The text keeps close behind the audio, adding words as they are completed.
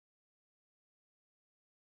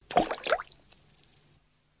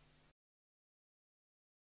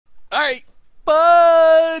Alright,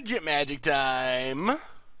 budget magic time.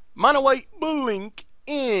 Mono white blink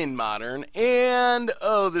in modern. And,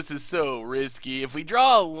 oh, this is so risky. If we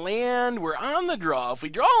draw a land, we're on the draw. If we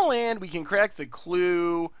draw a land, we can crack the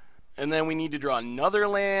clue. And then we need to draw another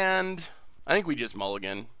land. I think we just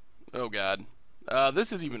mulligan. Oh, God.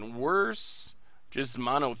 This is even worse. Just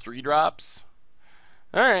mono 3-drops.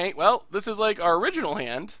 Alright, well, this is like our original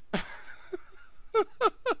hand.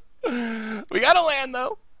 We got a land,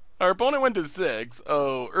 though. Our opponent went to 6.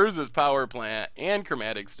 Oh, Urza's Power Plant and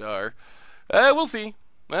Chromatic Star. We'll see.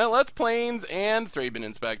 Well, let's Plains and Thraben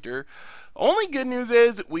Inspector. Only good news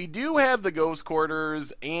is we do have the Ghost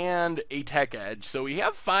Quarters and a Tech Edge. So we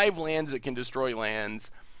have 5 lands that can destroy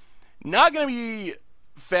lands. Not going to be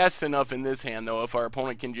fast enough in this hand, though, if our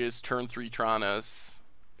opponent can just turn 3 Tron us.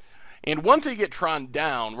 And once they get Tron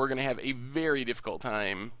down, we're going to have a very difficult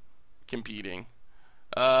time competing.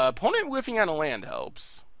 Opponent whiffing on a land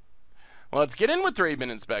helps. Well, let's get in with Thraben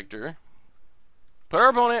Inspector. Put our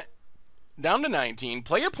opponent down to 19.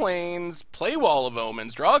 Play a Plains. Play Wall of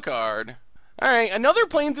Omens. Draw a card. Alright, another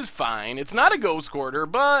Plains is fine. It's not a Ghost Quarter,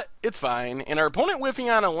 but it's fine. And our opponent whiffing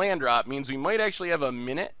on a land drop means we might actually have a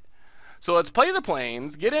minute. So let's play the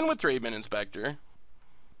Plains. Get in with Thraben Inspector.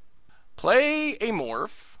 Play a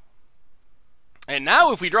Morph. And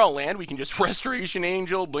now if we draw a land, we can just Restoration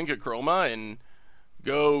Angel, blink a Chroma, and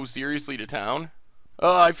go seriously to town.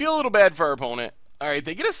 I feel a little bad for our opponent. Alright,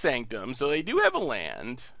 they get a Sanctum, so they do have a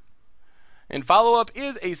land. And follow-up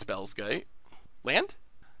is a Spellskite. Land?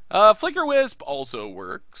 Flicker Wisp also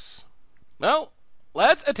works. Well,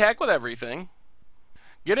 let's attack with everything.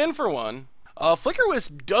 Get in for 1. Flicker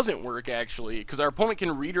Wisp doesn't work, actually, because our opponent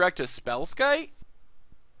can redirect a Spellskite.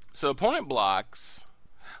 So opponent blocks.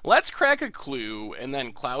 Let's crack a clue and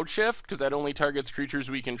then Cloud Shift, because that only targets creatures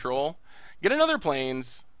we control. Get another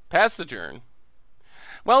Plains. Pass the turn.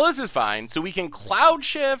 Well, this is fine. So we can Cloud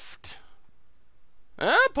Shift.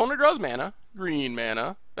 Opponent draws mana. Green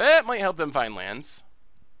mana. That might help them find lands.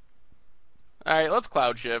 Alright, let's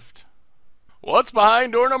Cloud Shift. What's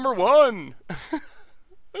behind door number 1?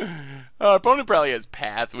 Opponent probably has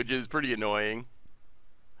Path, which is pretty annoying.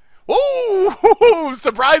 Ooh!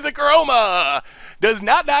 Surprise a Chroma! Does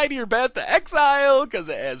not die to your path to exile because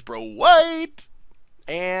it has Pro White.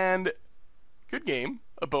 And good game,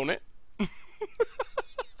 opponent.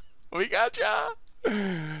 We gotcha.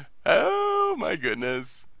 Oh my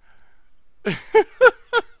goodness.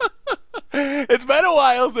 It's been a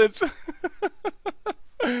while since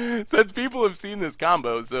since people have seen this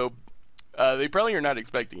combo, so they probably are not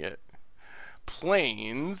expecting it.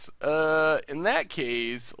 Plains. In that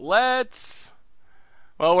case, let's...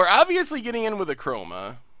 Well, we're obviously getting in with a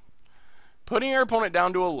Chroma. Putting our opponent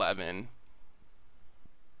down to 11.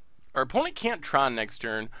 Our opponent can't Tron next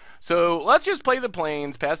turn, so let's just play the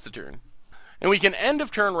Plains, pass the turn. And we can end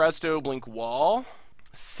of turn Resto, blink Wall.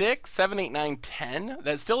 6, 7, 8, 9, 10.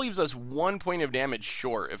 That still leaves us 1 point of damage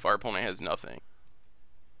short if our opponent has nothing.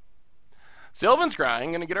 Sylvan Scrying,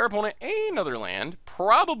 going to get our opponent another land,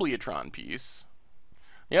 probably a Tron piece.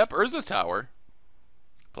 Yep, Urza's Tower.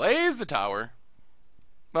 Plays the tower.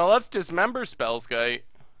 Well, let's Dismember Spellskite.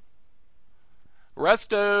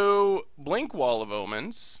 Resto, blink Wall of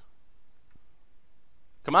Omens.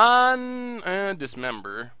 Come on,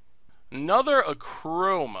 Dismember. Another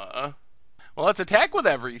Acroma. Well, let's attack with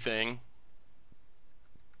everything.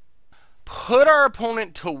 Put our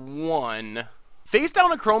opponent to 1. Face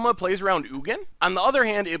down Acroma plays around Ugin. On the other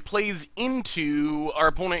hand, it plays into our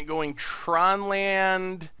opponent going Tron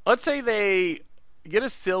land. Let's say they get a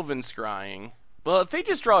Sylvan Scrying. Well, if they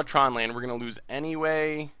just draw a Tron land, we're going to lose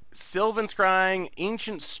anyway. Sylvan Scrying,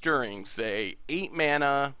 Ancient Stirring, say 8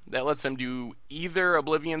 mana. That lets them do either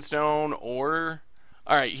Oblivion Stone or...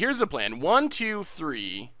 Alright, here's the plan. 1, 2,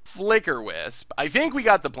 3. Flicker Wisp. I think we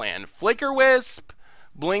got the plan. Flicker Wisp,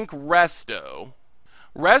 blink Resto.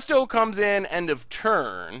 Resto comes in end of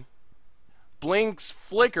turn. Blinks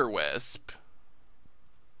Flicker Wisp.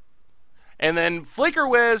 And then Flicker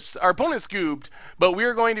Wisps, our opponent scooped, but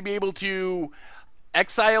we're going to be able to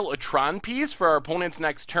exile a Tron piece for our opponent's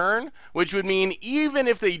next turn, which would mean even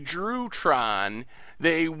if they drew Tron,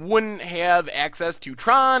 they wouldn't have access to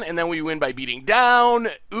Tron, and then we win by beating down.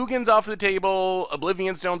 Ugin's off the table,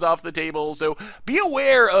 Oblivion Stone's off the table, so be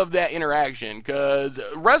aware of that interaction, because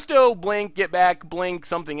Resto, blink, get back, blink,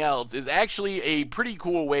 something else is actually a pretty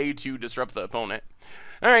cool way to disrupt the opponent.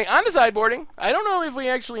 Alright, on to sideboarding. I don't know if we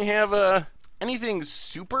actually have anything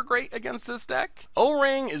super great against this deck.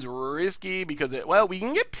 O-Ring is risky because we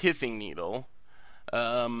can get Pithing Needle.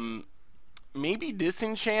 Maybe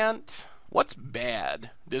Disenchant. What's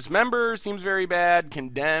bad? Dismember seems very bad.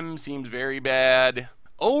 Condemn seems very bad.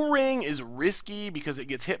 O-Ring is risky because it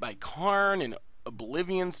gets hit by Karn and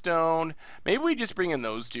Oblivion Stone. Maybe we just bring in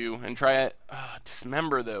those two and try it.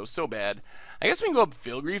 Dismember, though, so bad. I guess we can go up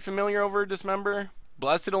Filigree Familiar over Dismember.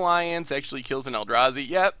 Blessed Alliance actually kills an Eldrazi.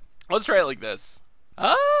 Yep, let's try it like this.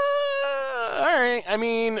 Alright, I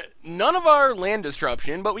mean, none of our land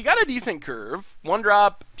disruption, but we got a decent curve. 1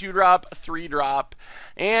 drop, 2 drop, 3 drop.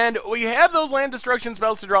 And we have those land destruction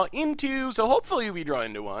spells to draw into, so hopefully we draw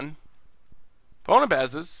into one. Opponent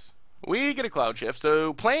passes. We get a Cloud Shift,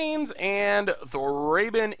 so Plains and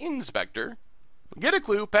Thraben Inspector. Get a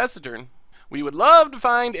clue, pass the turn. We would love to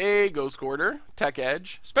find a Ghost Quarter, Tech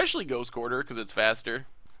Edge, especially Ghost Quarter because it's faster.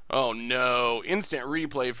 Oh no, instant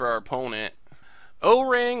replay for our opponent.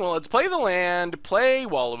 O-Ring, well, let's play the land, play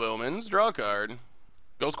Wall of Omens, draw a card.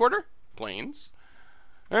 Ghost Quarter, Plains.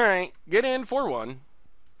 Alright, get in 4-1.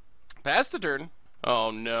 Pass the turn. Oh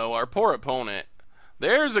no, our poor opponent.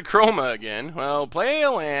 There's a Chroma again. Well, play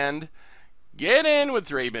a land, get in with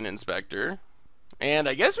Thraben Inspector, and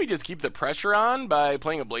I guess we just keep the pressure on by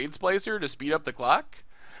playing a Blade Splicer to speed up the clock.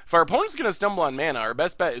 If our opponent's going to stumble on mana, our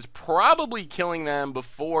best bet is probably killing them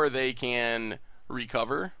before they can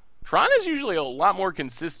recover. Tron is usually a lot more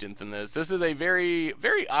consistent than this. This is a very,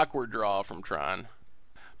 very awkward draw from Tron.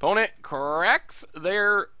 Opponent corrects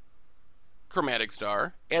their Chromatic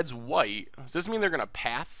Star, adds white. Does this mean they're going to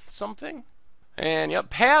path something? And yep,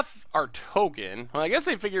 path our token. Well, I guess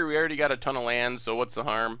they figure we already got a ton of lands, so what's the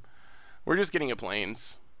harm? We're just getting a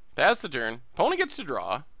Plains. Pass the turn. Opponent gets to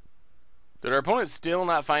draw. Did our opponent still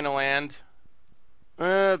not find a land?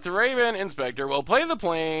 Thraben Inspector. We'll play the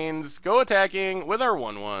Plains, go attacking with our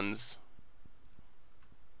 1/1s.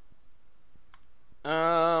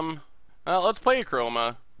 Well, let's play a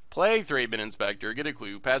Chroma. Play Thraben Inspector, get a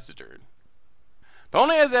clue, pass the turn.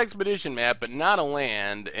 Opponent has Expedition Map, but not a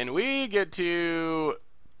land, and we get to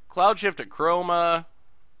Cloud Shift a Chroma,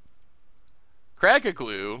 crack a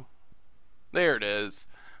clue. There it is.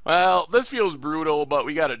 Well, this feels brutal, but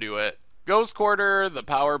we gotta do it. Ghost Quarter, the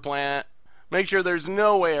power plant. Make sure there's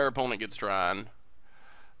no way our opponent gets Tron.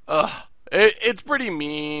 It's pretty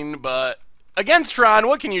mean, but against Tron,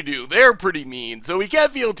 what can you do? They're pretty mean, so we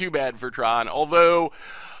can't feel too bad for Tron, although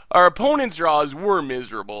our opponent's draws were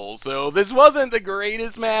miserable, so this wasn't the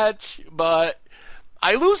greatest match, but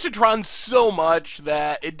I lose to Tron so much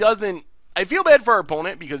that it doesn't... I feel bad for our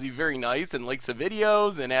opponent because he's very nice and likes the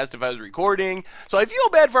videos and asked if I was recording, so I feel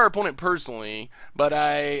bad for our opponent personally, but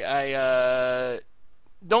I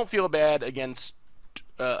don't feel bad against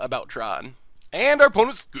about Tron. And our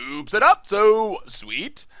opponent scoops it up, so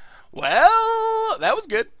sweet. Well, that was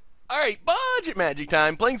good. Alright, budget magic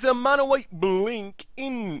time. Playing some mono white blink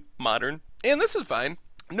in Modern. And this is fine.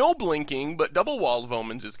 No blinking, but double Wall of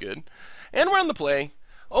Omens is good. And we're on the play.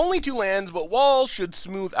 Only 2 lands, but walls should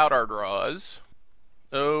smooth out our draws.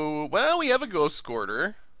 Oh, well, we have a Ghost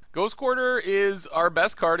Quarter. Ghost Quarter is our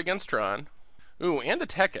best card against Tron. Ooh, and a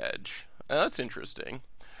Tech Edge. That's interesting.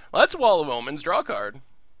 Let's Wall of Omens, draw a card.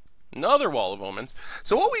 Another Wall of Omens.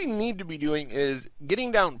 So what we need to be doing is getting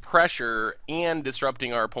down pressure and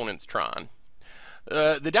disrupting our opponent's Tron.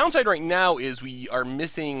 The downside right now is we are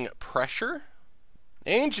missing pressure.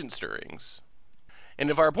 Ancient Stirrings. And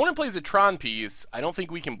if our opponent plays a Tron piece, I don't think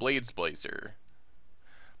we can Blade Splicer.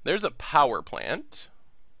 There's a Power Plant.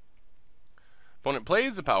 Opponent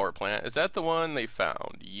plays the Power Plant. Is that the one they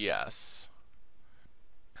found? Yes.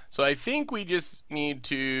 So I think we just need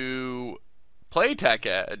to play Tech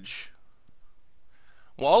Edge,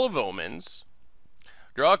 Wall of Omens,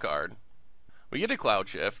 draw a card. We get a Cloud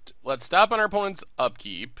Shift. Let's stop on our opponent's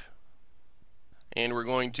upkeep. And we're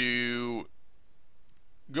going to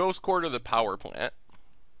Ghost Quarter the Power Plant.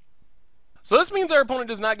 So this means our opponent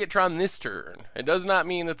does not get Tron this turn. It does not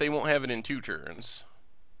mean that they won't have it in 2 turns.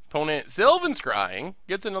 Opponent Sylvan Scrying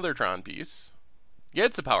gets another Tron piece.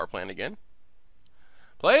 Gets a Power Plant again.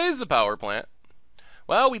 Plays the Power Plant.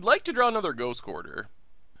 Well, we'd like to draw another Ghost Quarter.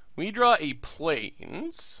 We draw a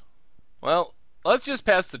Plains. Well, let's just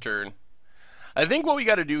pass the turn. I think what we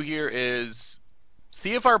got to do here is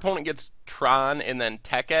see if our opponent gets Tron and then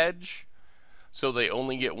Tech Edge, so they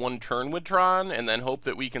only get 1 turn with Tron, and then hope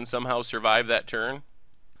that we can somehow survive that turn.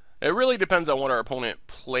 It really depends on what our opponent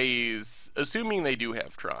plays, assuming they do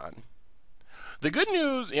have Tron. The good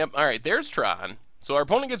news, yep, alright, there's Tron. So our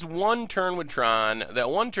opponent gets 1 turn with Tron. That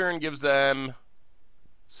 1 turn gives them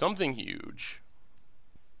something huge.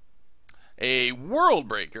 A World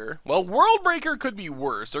Breaker. Well, World Breaker could be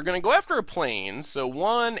worse. They're going to go after a Plains. So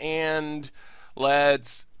 1, and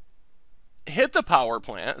let's hit the Power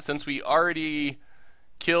Plant since we already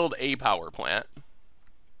killed a Power Plant.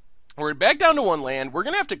 We're back down to 1 land. We're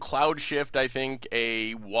going to have to Cloud Shift, I think,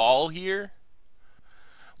 a wall here.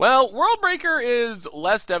 Well, Worldbreaker is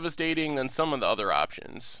less devastating than some of the other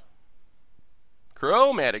options.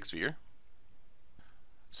 Chromatic Sphere.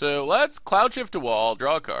 So let's Cloud Shift to Wall,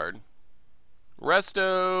 draw a card.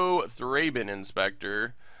 Resto Thraben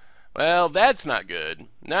Inspector. Well, that's not good.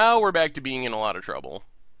 Now we're back to being in a lot of trouble.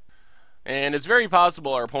 And it's very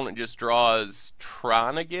possible our opponent just draws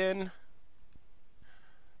Tron again.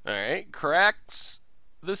 Alright, cracks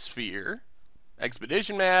the sphere.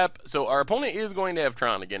 Expedition map. So our opponent is going to have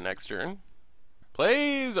Tron again next turn.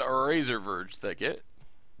 Plays a Razor Verge Thicket.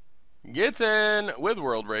 Gets in with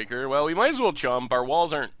Worldbreaker. Well, we might as well chump. Our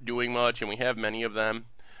walls aren't doing much, and we have many of them.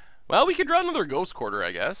 Well, we could draw another Ghost Quarter,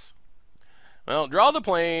 I guess. Well, draw the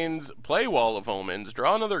plains, play Wall of Omens,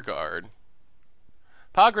 draw another card.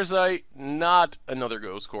 Pocrocite, not another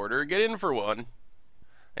Ghost Quarter. Get in for one.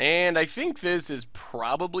 And I think this is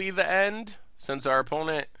probably the end, since our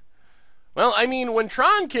opponent... Well, I mean, when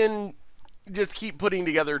Tron can just keep putting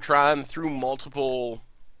together Tron through multiple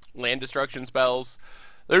land destruction spells,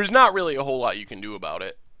 there's not really a whole lot you can do about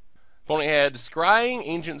it. Opponent had Scrying,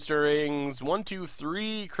 Ancient Stirrings, 1, 2,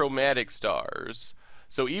 3 Chromatic Stars.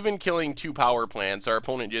 So even killing 2 power plants, our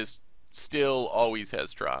opponent just still always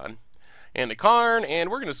has Tron. And a Karn, and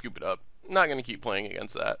we're going to scoop it up. Not going to keep playing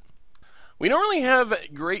against that. We don't really have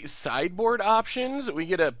great sideboard options. We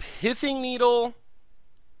get a Pithing Needle,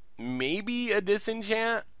 maybe a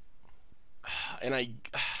Disenchant, and I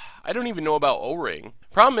don't even know about O-Ring.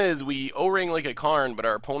 Problem is, we O-Ring like a Karn, but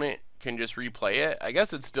our opponent can just replay it. I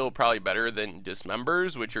guess it's still probably better than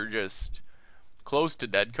Dismembers, which are just close to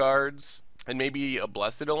dead cards. And maybe a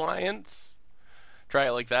Blessed Alliance. Try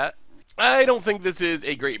it like that. I don't think this is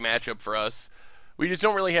a great matchup for us. We just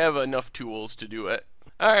don't really have enough tools to do it.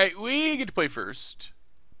 Alright, we get to play first.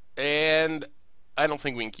 And I don't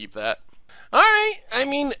think we can keep that. Alright, I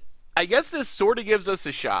mean, I guess this sort of gives us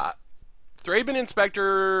a shot. Thraben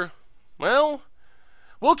Inspector, well,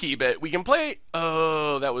 we'll keep it. We can play...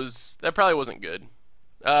 Oh, that probably wasn't good.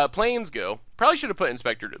 Plains go. Probably should have put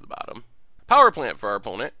Inspector to the bottom. Power Plant for our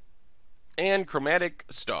opponent. And Chromatic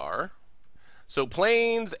Star. So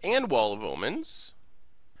Plains and Wall of Omens.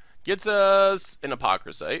 Gets us an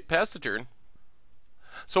Apocryphite. Pass the turn.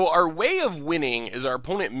 So our way of winning is our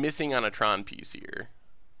opponent missing on a Tron piece here.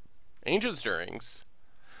 Ancient Stirrings.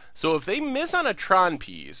 So if they miss on a Tron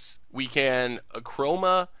piece, we can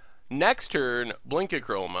Chroma. Next turn, blink a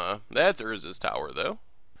Chroma. That's Urza's Tower, though.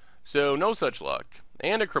 So no such luck.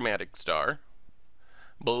 And a Chromatic Star.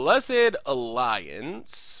 Blessed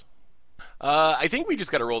Alliance. I think we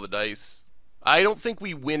just got to roll the dice. I don't think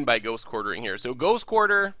we win by Ghost Quartering here. So Ghost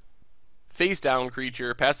Quarter, face down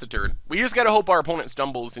creature, pass the turn. We just got to hope our opponent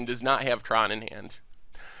stumbles and does not have Tron in hand.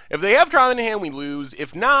 If they have Tron in hand, we lose.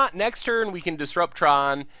 If not, next turn we can disrupt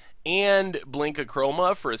Tron and blink a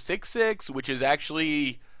Chroma for a 6/6, which is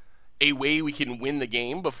actually a way we can win the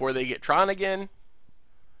game before they get Tron again.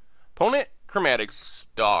 Opponent, Chromatic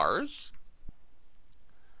Stars.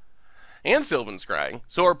 And Sylvan Scrying.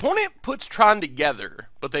 So our opponent puts Tron together,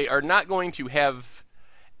 but they are not going to have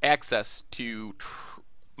access to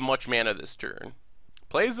much mana this turn.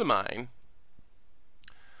 Plays the Mine.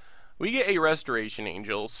 We get a Restoration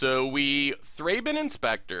Angel, so we Thraben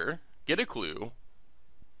Inspector, get a clue,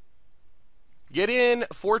 get in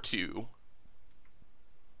for 2,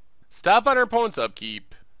 stop on our opponent's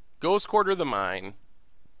upkeep, Ghost Quarter the Mine,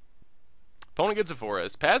 opponent gets a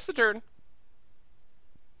forest, pass the turn.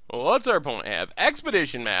 Well, what's our opponent have?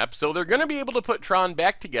 Expedition map, so they're going to be able to put Tron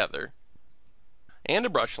back together. And a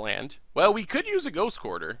Brushland. Well, we could use a Ghost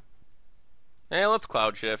Quarter. Let's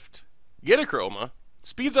Cloud Shift. Get a Chroma.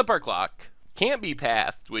 Speeds up our clock. Can't be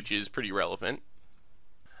pathed, which is pretty relevant.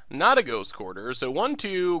 Not a Ghost Quarter, so 1,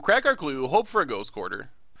 2, crack our clue, hope for a Ghost Quarter.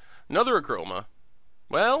 Another Chroma.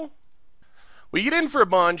 Well, we get in for a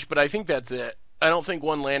bunch, but I think that's it. I don't think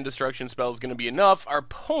one land destruction spell is going to be enough. Our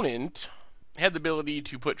opponent had the ability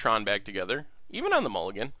to put Tron back together, even on the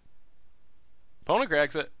mulligan. Opponent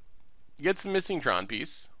cracks it. Gets the missing Tron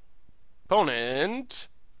piece. Opponent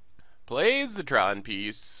plays the Tron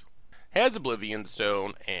piece. Has Oblivion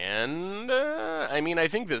Stone, and, I mean, I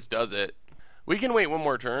think this does it. We can wait one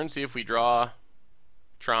more turn, see if we draw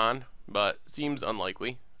Tron, but seems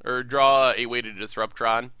unlikely. Or draw a way to disrupt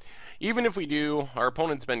Tron. Even if we do, our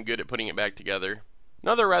opponent's been good at putting it back together.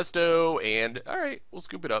 Another Resto, and, alright, we'll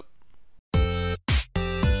scoop it up.